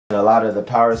A lot of the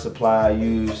power supply I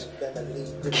use,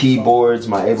 keyboards,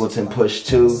 my Ableton Push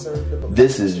 2,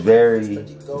 this is very,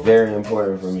 very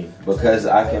important for me because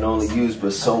I can only use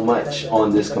but so much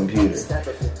on this computer.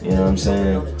 You know what I'm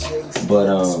saying? But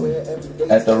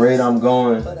at the rate I'm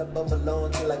going,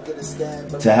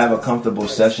 to have a comfortable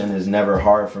session is never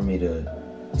hard for me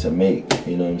to make.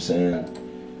 You know what I'm saying?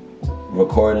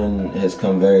 Recording has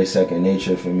come very second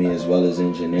nature for me, as well as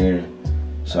engineering.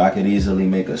 So I could easily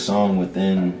make a song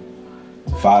within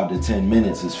 5 to 10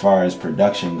 minutes as far as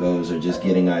production goes, or just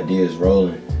getting ideas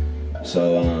rolling.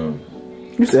 So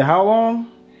you said how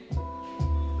long?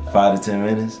 5 to 10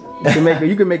 minutes.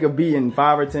 You can make a beat in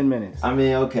 5 or 10 minutes. I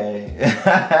mean, okay.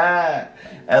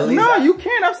 At least no, you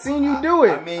can't. I've seen you do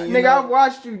it. I mean, nigga, I've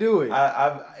watched you do it.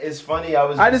 It's funny.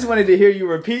 I just wanted to hear you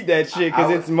repeat that shit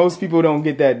because most people don't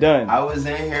get that done. I was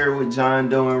in here with John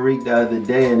Doe and Reek the other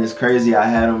day, and it's crazy. I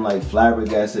had him like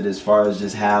flabbergasted as far as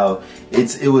just how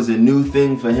it was a new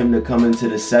thing for him to come into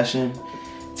the session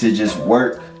to just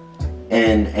work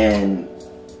and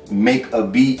make a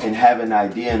beat and have an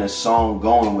idea and a song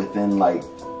going within like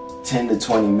 10 to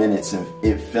 20 minutes and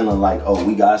it feeling like, oh,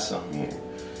 we got something here.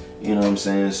 You know what I'm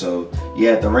saying? So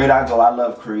yeah, at the rate I go, I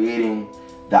love creating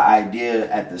the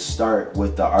idea at the start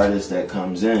with the artist that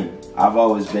comes in. I've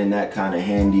always been that kind of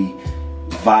handy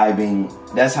vibing.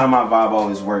 That's how my vibe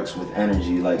always works with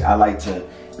energy. Like I like to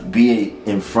be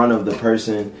in front of the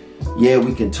person. Yeah,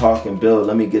 we can talk and build.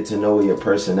 Let me get to know your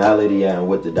personality and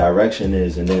what the direction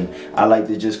is. And then I like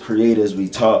to just create as we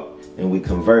talk and we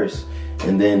converse.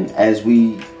 And then as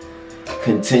we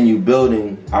continue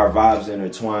building, our vibes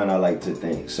intertwine, I like to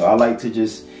think. So I like to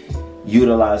just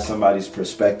utilize somebody's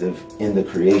perspective in the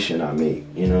creation I make.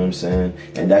 You know what I'm saying?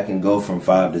 And that can go from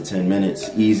 5 to 10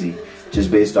 minutes easy, just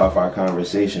based off our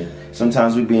conversation.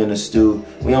 Sometimes we be in a stew,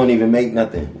 we don't even make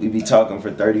nothing. We be talking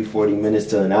for 30, 40 minutes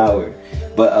to an hour.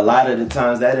 But a lot of the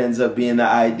times that ends up being the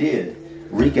idea.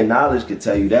 Reek and Knowledge could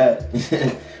tell you that.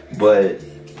 But,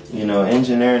 you know,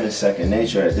 engineering is second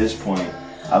nature at this point.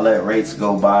 I let rates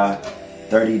go by,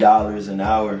 $30 an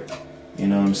hour. You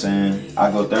know what I'm saying? I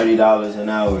go $30 an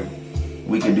hour.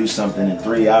 We could do something in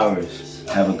 3 hours.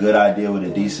 Have a good idea with a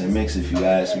decent mix if you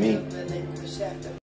ask me.